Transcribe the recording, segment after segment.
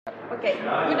Okay,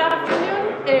 good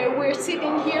afternoon. We're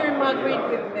sitting here in Madrid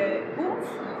with Oomph,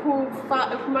 who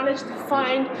managed to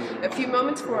find a few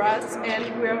moments for us,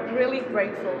 and we're really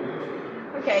grateful.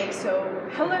 Okay, so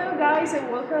hello guys,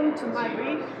 and welcome to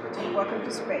Madrid, welcome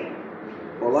to Spain.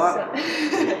 Hola.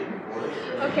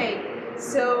 Okay,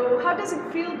 so how does it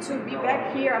feel to be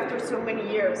back here after so many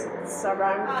years? It's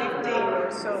around 15 or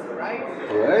so, right?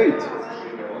 Great.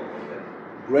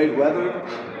 Great weather,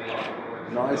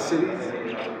 nice cities,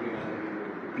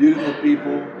 beautiful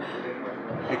people,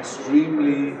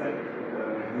 extremely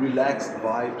relaxed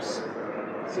vibes.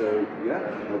 So yeah,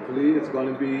 hopefully it's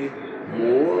going to be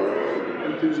more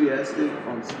enthusiastic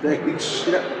on stage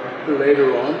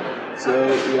later on. So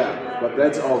yeah, but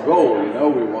that's our goal. You know,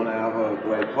 we want to have a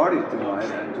great party tonight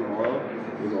and tomorrow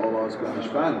with all our Spanish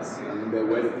fans. I mean, they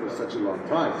waited for such a long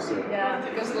time. So yeah,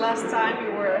 because last time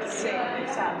you were sick,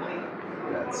 sadly.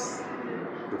 that's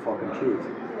the fucking truth.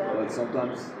 Yeah. But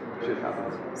sometimes shit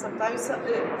happens. Sometimes, of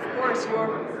course,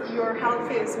 your health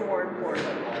is more important.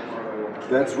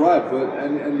 That's right, but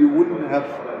and you wouldn't have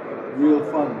real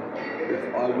fun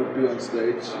if I would be on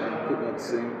stage and could not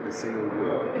sing a single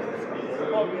word.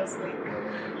 Obviously.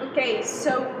 Okay,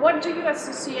 so what do you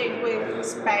associate with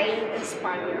Spain and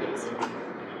Spaniards?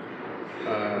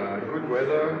 Good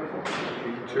weather,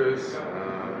 beaches,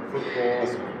 football.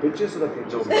 Bitches or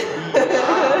bitches?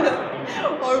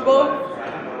 Or both?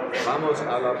 Vamos a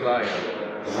la playa.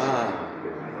 Ah,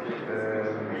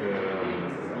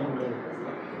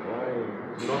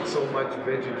 And not so much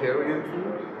vegetarian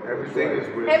food. Everything is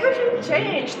with. Everything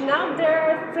changed. Now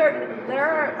there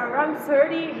are around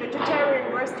 30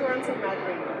 vegetarian restaurants in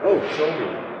Madrid. oh, Show me.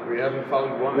 We haven't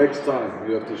found one. next time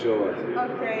you have to show us.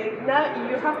 Okay, now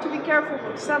you have to be careful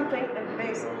with something, and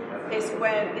this is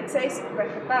when it says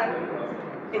vegetal,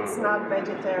 it's not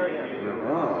vegetarian.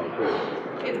 Ah, okay.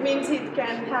 It means it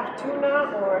can have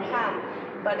tuna or ham,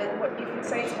 but if it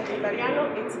says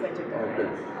vegetariano, it's vegetarian. Okay.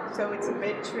 So it's a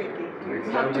bit tricky. You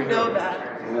Next have time to we know know.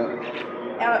 that.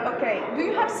 Yeah. Okay, do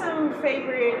you have some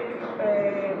favorite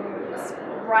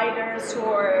writers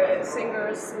or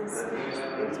singers in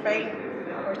Spain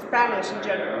or Spanish in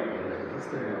general?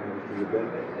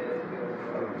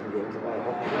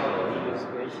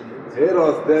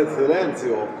 Heroes del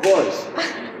Silencio, of course.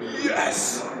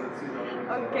 Yes.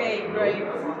 Okay, great.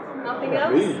 Nothing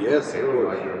else? Me, yes, of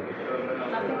course.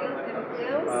 Nothing else? Anything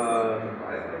else?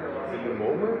 In the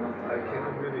moment, I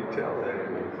cannot really tell.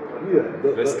 Yeah,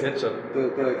 Best ketchup. The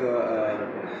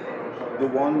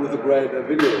one with the great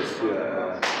videos.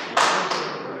 Yeah.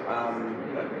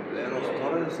 Leros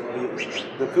Torres,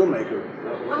 the filmmaker.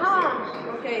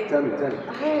 Ah, okay. Tell me.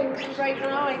 Right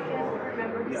now I can't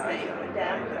remember his name.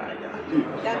 Damn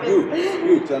You, it.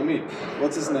 you tell me.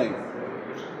 What's his name?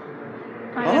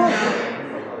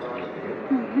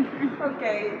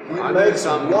 Okay. He Are makes there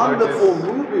some wonderful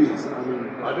artists- movies. I mean,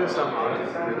 Are there some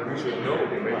artists that we should know?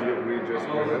 Maybe we just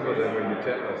remember them when you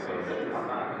tell us something.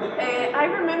 I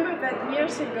remember that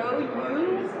years ago you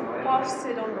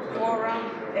posted on the forum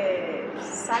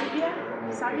Salvia.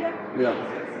 yeah,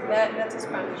 That's a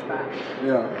Spanish band.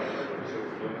 yeah.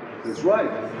 That's right.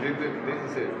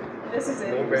 This is it. This is No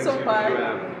it bands so you far.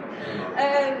 have.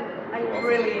 And I'm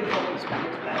really into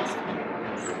Spanish bands.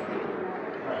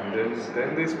 And then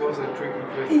this was a tricky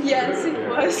question. Yes, it Yeah.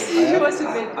 was. It was a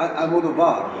bit.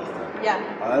 Almodovar. Yeah.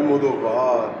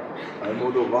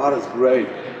 Almodovar is great.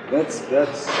 That's a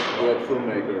great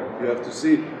filmmaker. You have to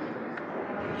see.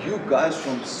 You guys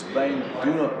from Spain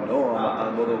do not know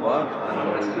Almodovar.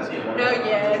 No,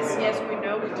 yes, we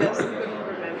know. We just couldn't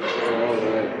remember. All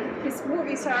right. His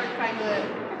movies are kind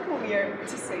of weird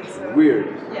to say so. Weird.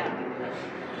 Yeah.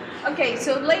 Okay,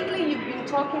 so lately you've been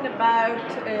talking about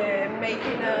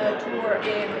making a tour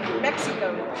in Mexico.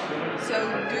 So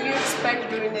do you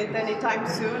expect doing it anytime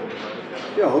soon?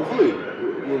 Yeah, hopefully.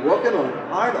 We're working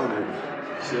hard on it.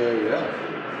 So yeah,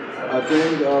 I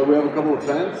think we have a couple of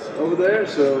fans over there.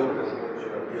 So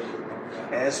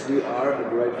as we are a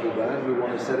grateful band, we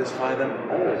want to satisfy them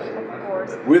all Of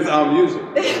course. with our music.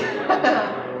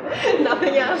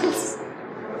 Nothing else.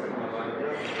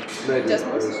 Maybe Just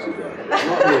others music. do that.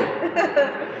 Not me.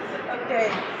 Okay,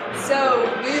 so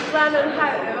do you plan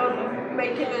on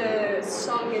making a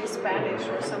song in Spanish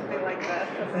or something like that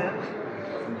for them?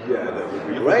 Yeah, that would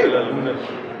be great.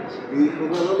 Hijo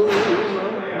de la luna.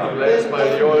 Habla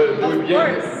español muy Of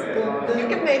bien. course. You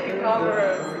can make a cover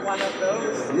of one of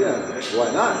those. Yeah,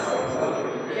 why not?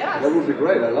 Yeah. That would be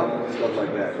great. I love stuff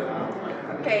like that.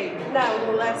 Okay, now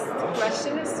the last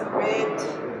question is a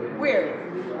bit weird.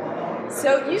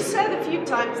 So you said a few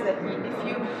times that if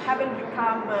you haven't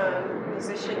become a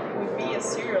musician would be a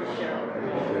serial killer.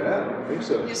 Yeah, I think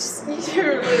so.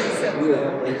 You're really simple.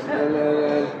 Yeah,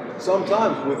 and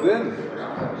sometimes within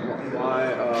my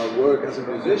work as a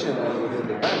musician and within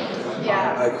the band,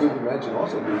 Yes. I could imagine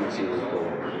also being a serial killer.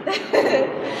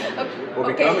 Or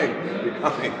Okay.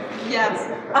 becoming. Yes.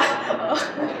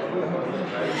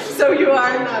 So you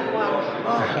are not one.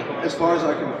 As far as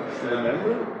I can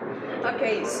remember.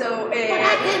 Okay, so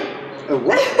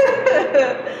What?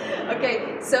 okay,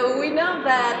 so we know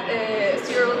that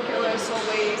serial killers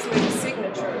always leave a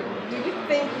signature. Do you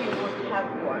think you would have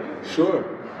one? Sure.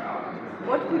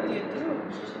 What would you do?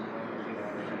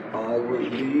 I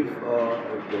would leave a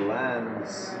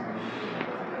glance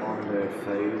on their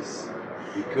face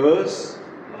because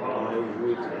I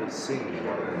would sing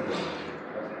while they're dying.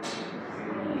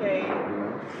 Okay. You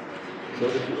know? So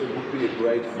it would be a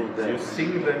grateful You death.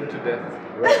 sing them to death.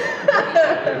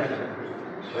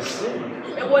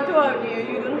 And what about you?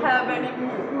 You don't have any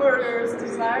murderous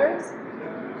desires?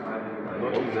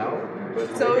 Not now, but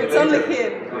So maybe it's later. only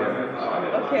him.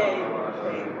 Yeah. Okay.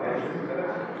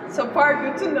 So far,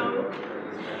 good to know.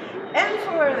 And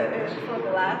for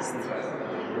the last,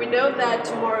 we know that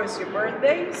tomorrow is your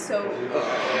birthday. So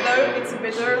though it's a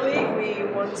bit early, we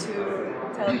want to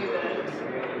tell you that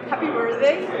happy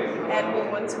birthday, and we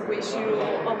want to wish you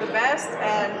all the best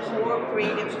and more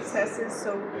creative successes.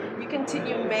 So you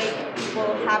continue to make people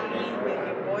happy with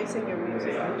your voice and your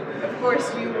music. Of course,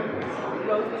 you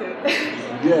both do.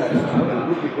 Yeah, it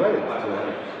would be great to have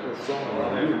a song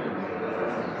like you.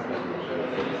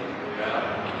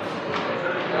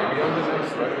 Maybe on the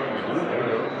next record we do. I don't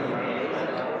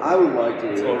know. I would like to.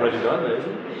 It's already done,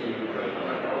 maybe?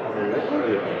 On the record?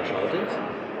 Yeah, shouting.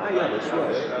 Ah, yeah, that's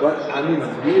right. But I mean,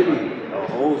 really, a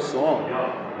whole song.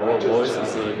 More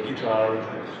voices, guitar,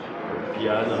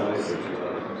 pianos.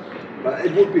 But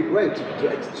it would be great to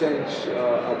exchange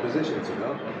our positions, you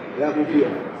know? That would be a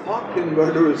fucking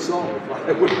murderous song. If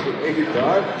I would play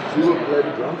guitar, you would play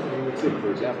the drums and you would sing, for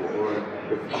example. Or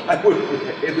if I would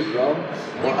play the drum,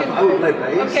 or if I would play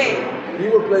bass, Okay. he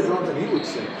would play drums and he would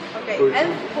sing. Okay, For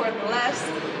and for the last,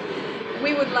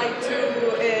 we would like to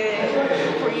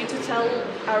for you to tell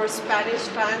our Spanish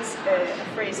fans a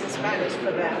phrase in Spanish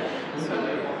for them. So,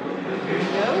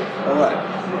 no? All right.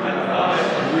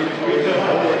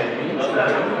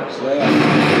 So yeah,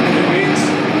 it means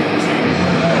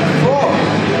four.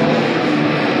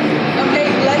 Okay,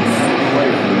 let's be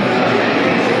quick.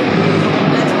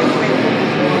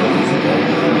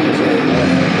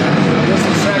 Just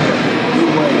a second. You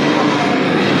wait.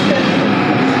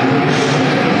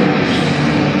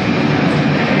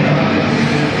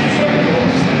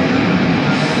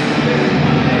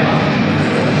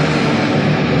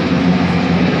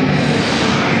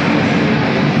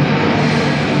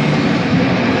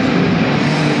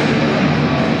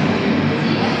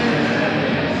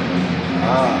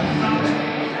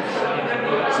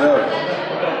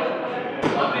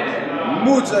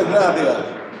 Muchas gracias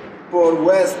por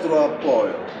vuestro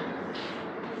apoyo.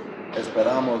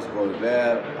 Esperamos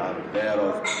volver a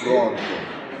veros pronto.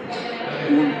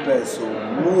 Un beso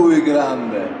muy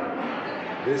grande.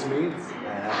 This means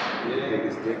I have the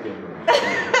biggest dick in me.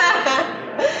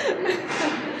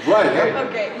 Right, yeah?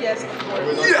 Okay, yes, of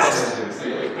course. Yes!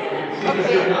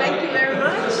 Okay, thank you